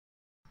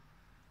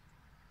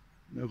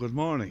Now, good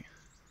morning.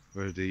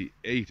 We're the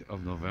 8th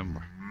of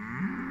November.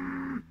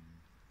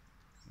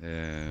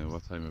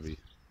 What time are we?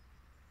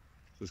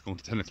 So it's going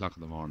to 10 o'clock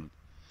in the morning.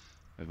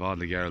 I've all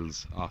the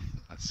girls off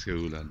at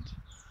school and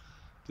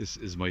this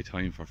is my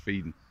time for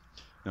feeding.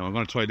 Now I'm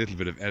going to try a little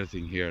bit of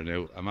editing here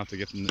now. I'm after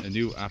getting a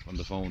new app on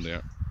the phone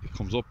there. It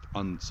comes up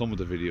on some of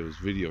the videos,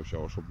 Video Show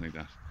or something like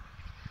that.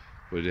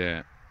 But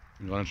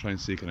I'm going to try and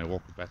see can I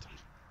work it better.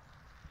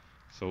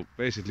 So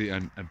basically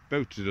I'm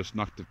about to just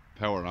knock the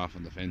power off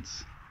on the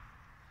fence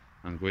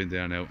and go in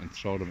there now and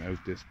throw them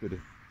out this bit of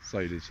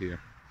silage here.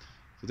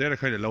 So they're the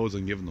kind of loads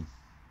I'm giving them.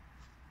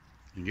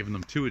 I'm giving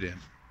them 2 of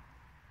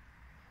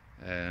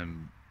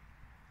them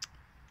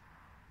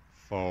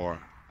for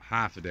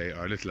half a day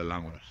or a little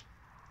along with it.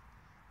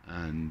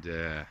 And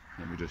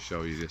let me just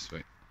show you this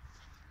way.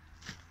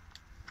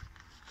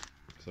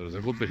 So there's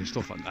a good bit of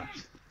stuff on that.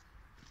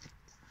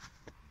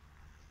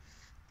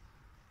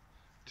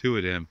 2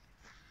 of them,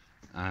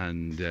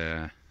 and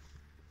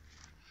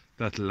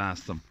that'll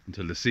last them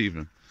until this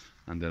evening,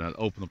 and then I'll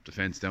open up the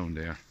fence down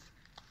there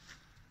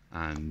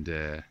and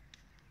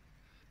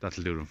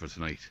that'll do them for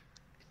tonight.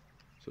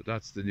 So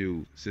that's the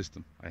new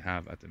system I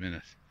have at the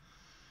minute.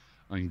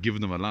 I'm giving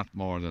them a lot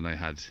more than I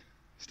had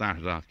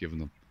started off giving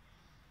them.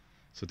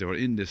 So they were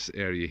in this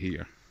area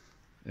here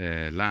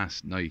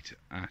last night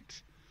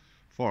at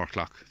 4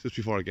 o'clock, just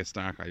before it gets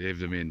dark. I gave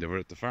them in. They were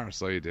at the far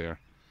side there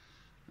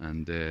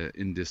and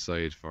in this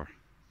side for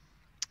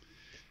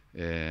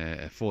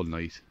a full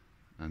night,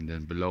 and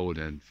then below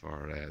then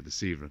for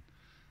this evening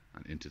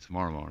and into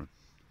tomorrow morning.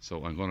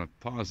 So I'm going to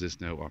pause this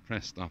now or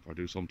press stop or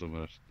do something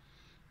with it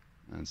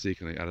and see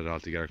can I add it all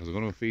together, because I'm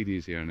going to feed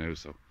these here now,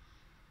 so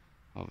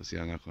obviously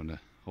I'm not going to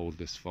hold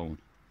this phone.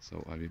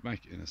 So I'll be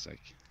back in a sec.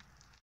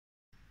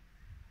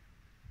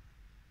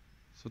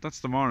 So that's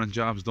the morning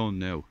job's done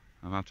now.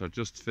 I'm after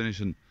just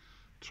finishing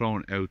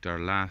throwing out their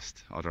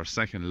last or their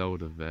second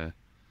load of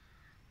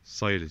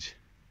silage.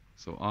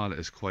 So all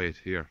is quiet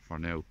here for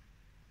now.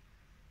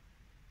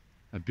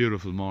 A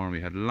beautiful morning. We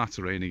had lots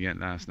of rain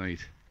again last night.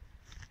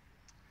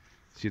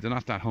 See, they're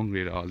not that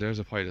hungry at all. There's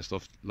a pile of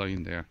stuff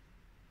lying there.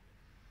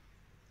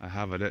 I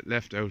have it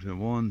left out in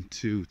 1,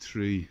 2,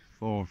 3,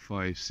 4,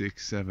 5,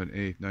 6, 7,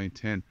 8, 9,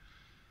 10.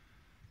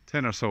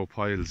 10 or so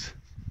piles.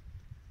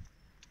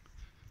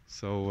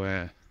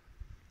 So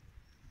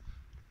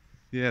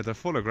yeah, they're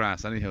full of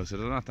grass anyhow, so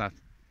they're not that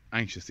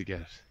anxious to get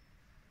it.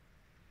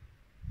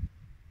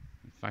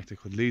 In fact, I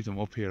could leave them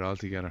up here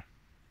altogether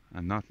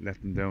and not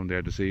let them down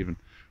there this evening.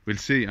 We'll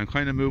see. I'm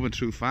kind of moving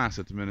through fast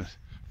at the minute.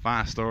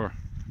 Faster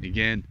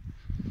again.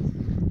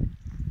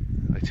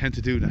 I tend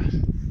to do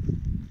that.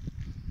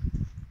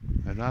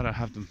 I'd rather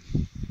have them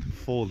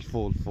full.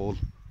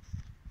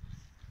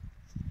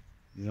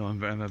 You know,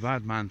 I'm a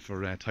bad man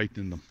for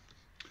tightening them.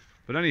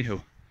 But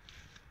anyhow,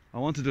 I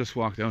want to just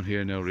walk down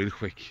here now real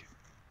quick.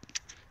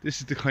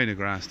 This is the kind of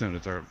grass now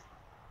that they're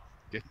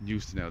getting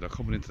used to now. They're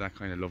coming into that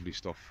kind of lovely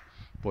stuff.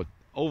 But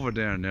over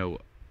there now,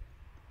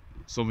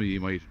 some of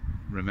you might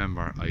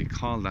remember, I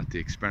call that the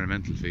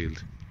experimental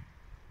field.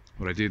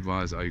 What I did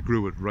was I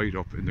grew it right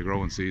up in the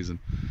growing season.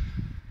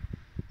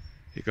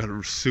 It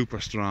got super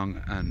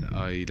strong and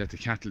I let the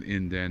cattle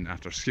in then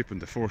after skipping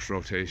the first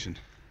rotation.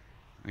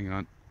 Hang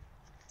on.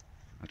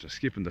 After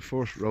skipping the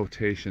first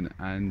rotation,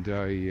 and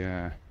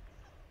I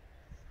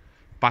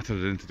battered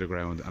it into the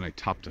ground and I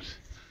topped it.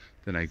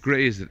 Then I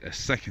grazed it a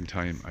second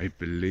time, I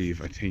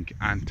think,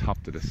 and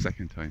topped it a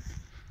second time.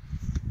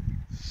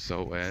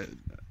 So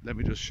let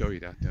me just show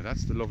you that now.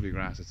 That's the lovely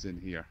grass that's in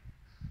here.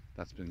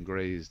 That's been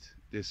grazed.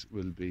 This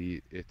will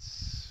be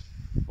its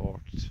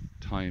 4th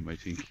time, I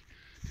think,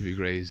 to be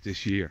grazed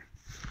this year.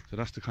 So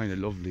that's the kind of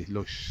lovely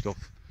lush stuff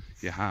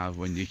you have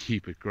when you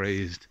keep it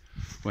grazed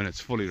when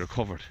it's fully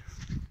recovered.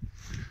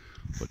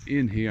 But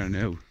in here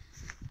now,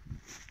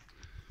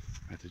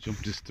 I have to jump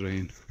this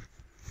drain.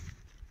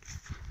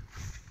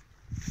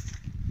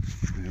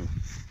 Now,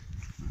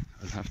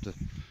 I'll have to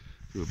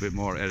do a bit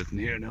more editing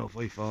here now if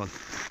I fall.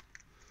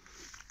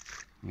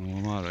 Oh,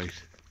 I'm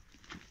alright.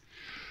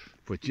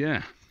 But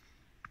yeah,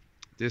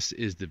 this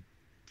is the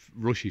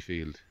rushy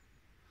field.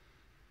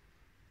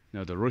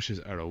 Now the rushes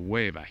are a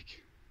way back.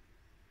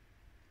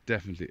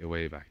 Definitely a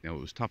way back. Now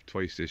it was topped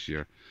twice this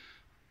year.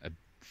 A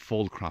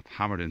full crop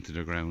hammered into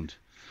the ground.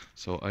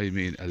 So I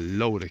mean a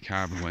load of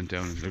carbon went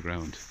down into the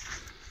ground.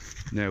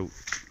 Now,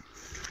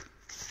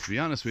 to be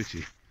honest with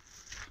you,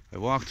 I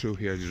walked through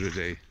here the other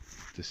day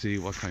to see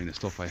what kind of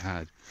stuff I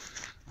had,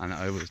 and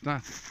I was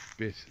that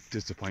bit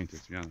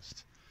disappointed, to be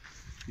honest.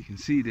 You can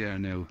see there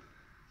now,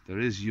 there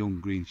is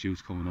young green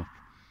shoots coming up,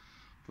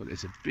 but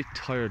it's a bit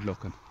tired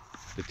looking.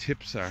 The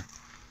tips are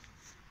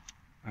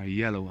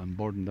yellow and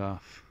burdened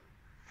off,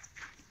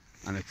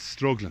 and it's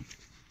struggling.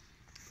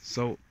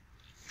 So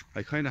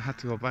I kind of had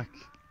to go back.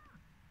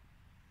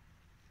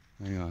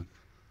 Hang on,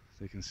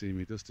 they can see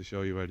me just to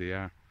show you where they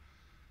are.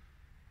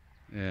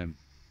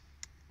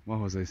 What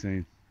was I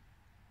saying?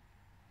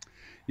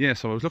 Yeah,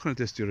 so I was looking at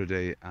this the other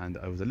day and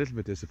I was a little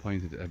bit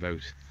disappointed about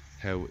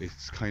how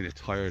it's kind of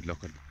tired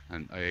looking,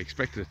 and I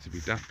expected it to be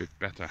that bit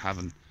better,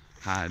 having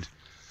had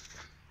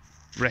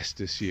rest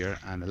this year,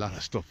 and a lot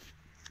of stuff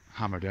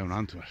hammered down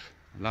onto it,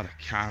 a lot of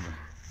carbon.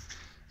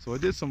 So I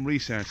did some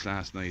research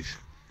last night.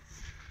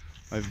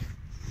 I've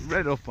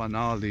read up on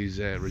all these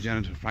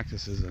regenerative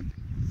practices and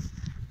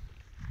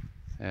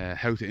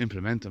how to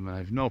implement them, and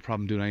I've no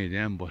problem doing any of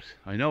them, but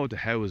I know the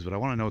hows, but I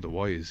want to know the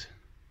whys,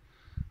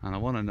 and I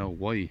want to know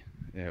why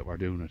we're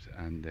doing it,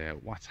 and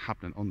what's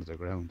happening under the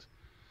ground.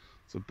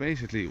 So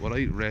basically what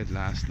I read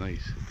last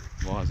night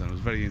was, and it was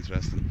very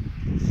interesting,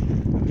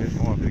 I'll get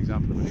more of an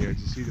example of it here.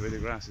 Do you see the way the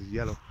grass is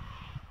yellow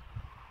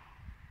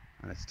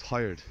and it's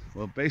tired?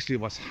 Well, basically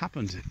what's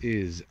happened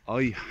is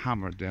I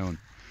hammered down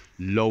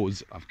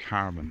loads of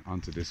carbon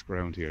onto this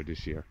ground here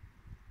this year.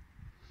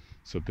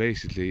 So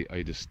basically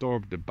I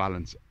disturbed the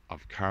balance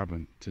of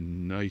carbon to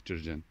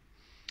nitrogen,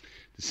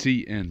 the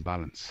CN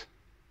balance.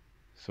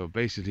 So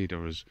basically there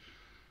was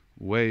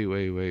way,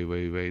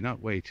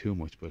 not way too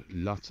much, but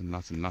lots and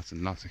lots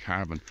of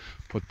carbon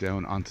put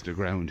down onto the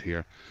ground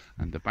here,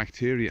 and the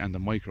bacteria and the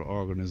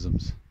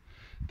microorganisms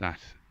that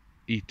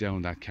eat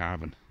down that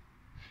carbon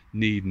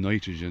need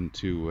nitrogen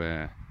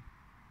to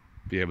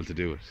be able to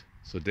do it.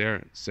 So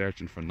they're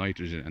searching for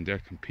nitrogen, and they're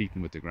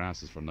competing with the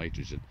grasses for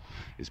nitrogen,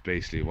 is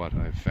basically what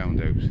I've found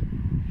out.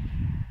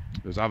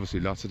 There's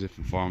obviously lots of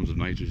different forms of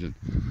nitrogen,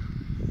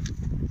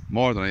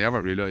 more than I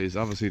ever realised.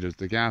 Obviously there's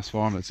the gas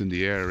form that's in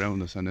the air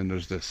around us, and then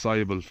there's the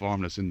soluble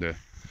form that's in the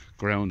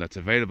ground that's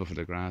available for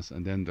the grass,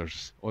 and then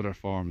there's other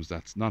forms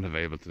that's not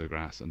available to the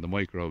grass, and the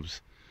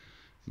microbes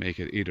make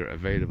it either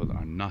available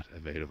or not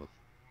available.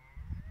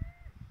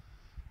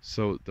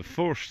 So the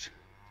first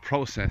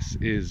process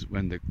is,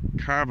 when the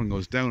carbon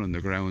goes down in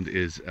the ground,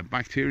 is a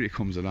bacteria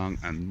comes along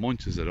and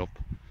munches it up,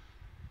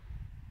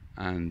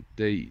 and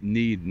they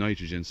need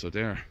nitrogen, so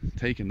they're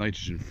taking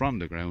nitrogen from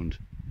the ground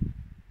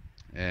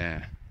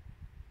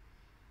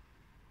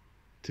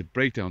to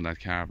break down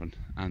that carbon,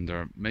 and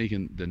they're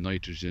making the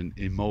nitrogen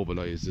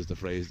immobilized, is the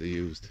phrase they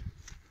used.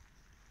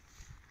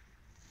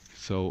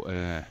 So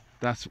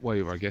that's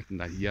why we're getting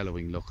that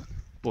yellowing looking.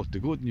 But the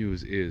good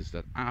news is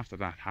that after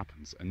that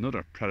happens,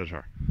 another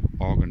predator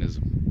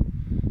organism,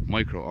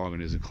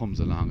 microorganism,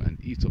 comes along and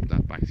eats up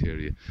that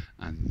bacteria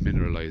and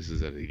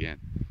mineralizes it again.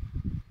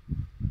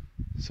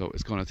 So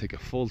it's going to take a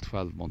full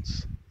 12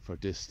 months for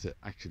this to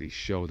actually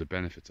show the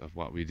benefits of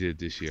what we did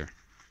this year.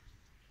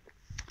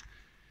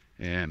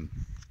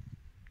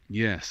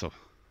 Yeah, so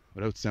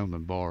without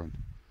sounding boring,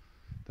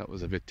 that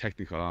was a bit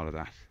technical, all of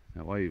that.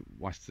 Now I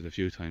watched it a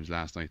few times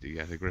last night to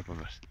get a grip of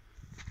it,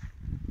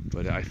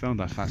 but I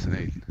found that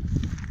fascinating.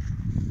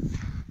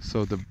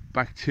 So the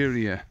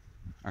bacteria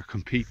are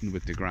competing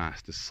with the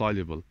grass, the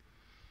soluble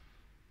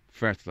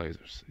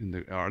fertilizers in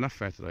the, or not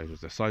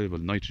fertilizers, the soluble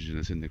nitrogen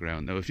is in the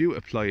ground. Now if you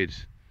applied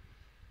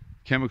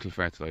chemical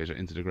fertilizer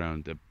into the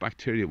ground, the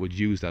bacteria would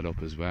use that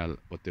up as well,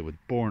 but they would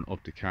burn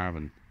up the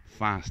carbon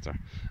faster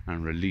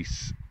and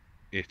release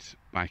it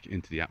back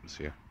into the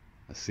atmosphere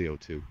as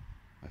CO2.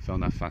 I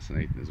found that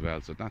fascinating as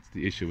well. So that's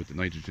the issue with the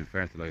nitrogen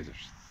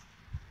fertilizers.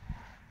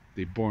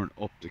 They burn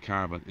up the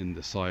carbon in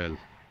the soil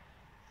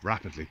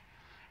rapidly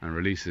and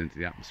release it into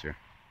the atmosphere.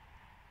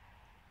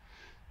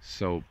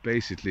 So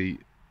basically,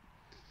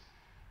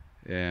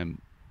 I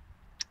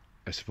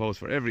suppose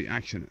for every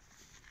action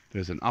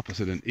there's an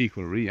opposite and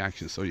equal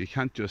reaction. So you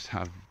can't just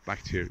have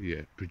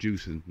bacteria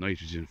producing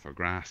nitrogen for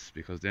grass,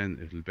 because then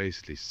it'll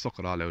basically suck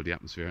it all out of the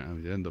atmosphere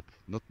and we'd end up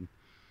nothing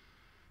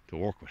to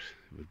work with.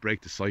 It would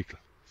break the cycle.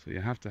 So you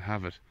have to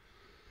have it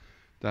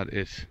that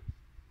it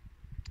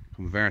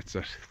converts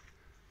it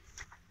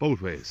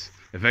both ways,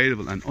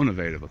 available and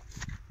unavailable.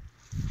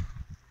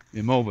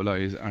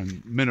 Immobilized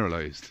and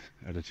mineralized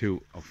are the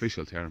two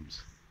official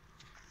terms.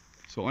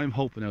 So I'm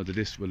hoping now that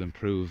this will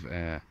improve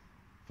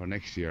for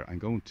next year. I'm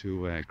going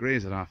to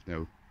graze it off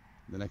now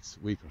the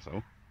next week or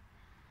so.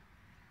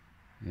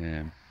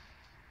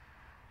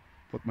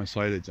 Put my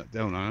silage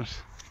down on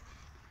it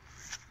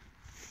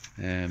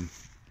and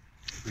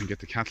get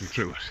the cattle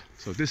through it.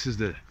 So this is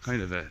the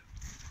kind of a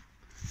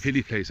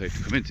hilly place I have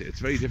to come into. It's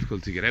very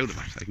difficult to get out of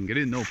it. I can get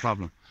in no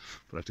problem,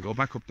 but I have to go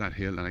back up that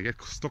hill, and I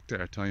get stuck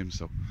there at times,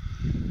 so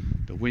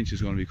the winch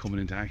is going to be coming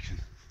into action.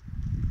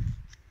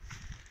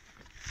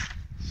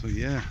 So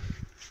yeah,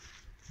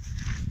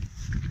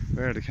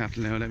 where are the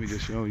cattle now? Let me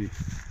just show you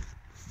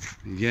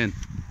again.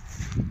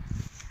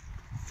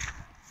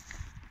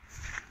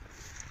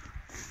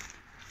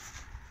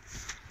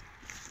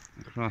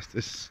 Across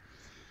this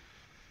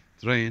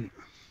drain,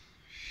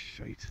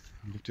 shite,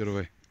 I'll look the other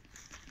way.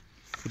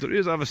 But there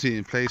is obviously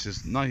in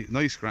places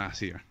nice grass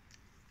here.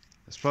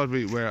 That's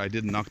probably where I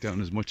didn't knock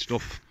down as much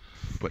stuff.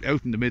 But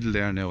out in the middle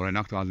there now, where I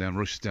knocked all them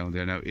rushes down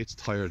there now, it's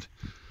tired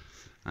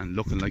and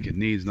looking like it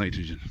needs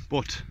nitrogen.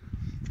 But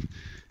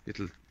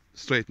it'll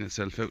straighten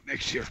itself out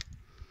next year.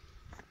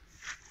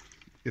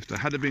 If there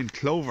had been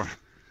clover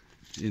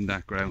in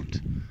that ground,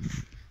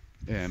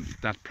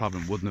 that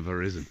problem wouldn't have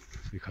arisen,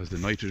 because the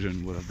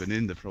nitrogen would have been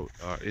in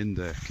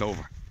the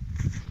clover.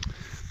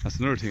 That's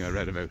another thing I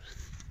read about.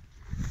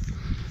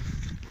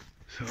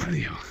 So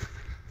anyhow,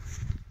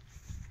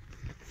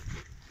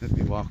 let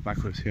me walk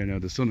backwards here now.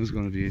 The sun is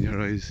going to be in your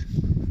eyes.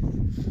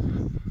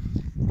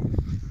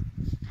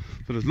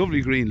 So there's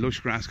lovely green lush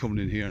grass coming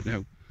in here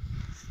now.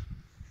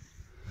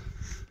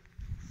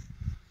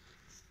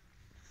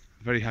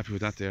 Very happy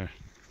with that there.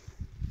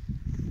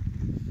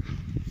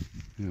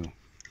 You know.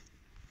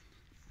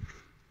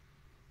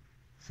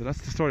 So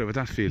that's the story about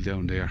that field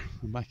down there.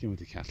 I'm back in with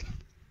the cattle.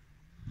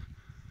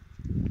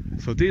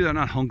 So these are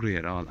not hungry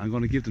at all. I'm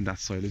going to give them that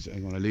silage.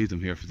 I'm going to leave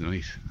them here for the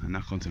night. I'm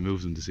not going to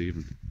move them this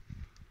evening.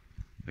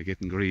 They're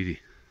getting greedy.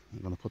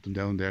 I'm going to put them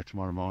down there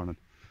tomorrow morning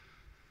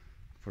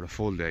for a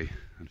full day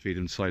and feed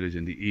them silage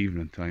in the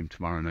evening time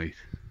tomorrow night.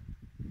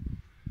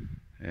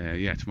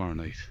 Yeah, tomorrow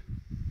night.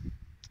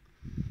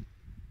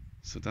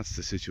 So that's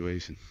the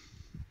situation.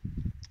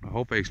 I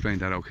hope I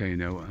explained that okay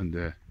now. And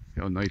you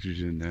know,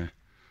 nitrogen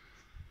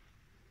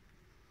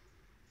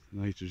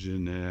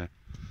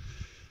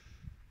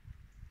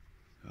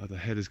oh, the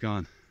head is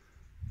gone.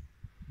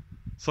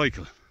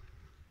 Cycle.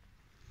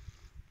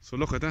 So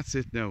look, that's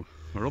it now.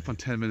 We're up on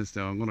 10 minutes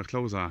now. I'm going to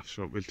close off.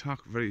 So we'll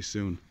talk very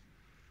soon.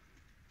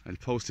 I'll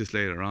post this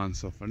later on.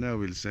 So for now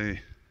we'll say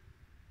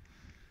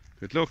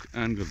good luck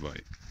and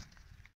goodbye.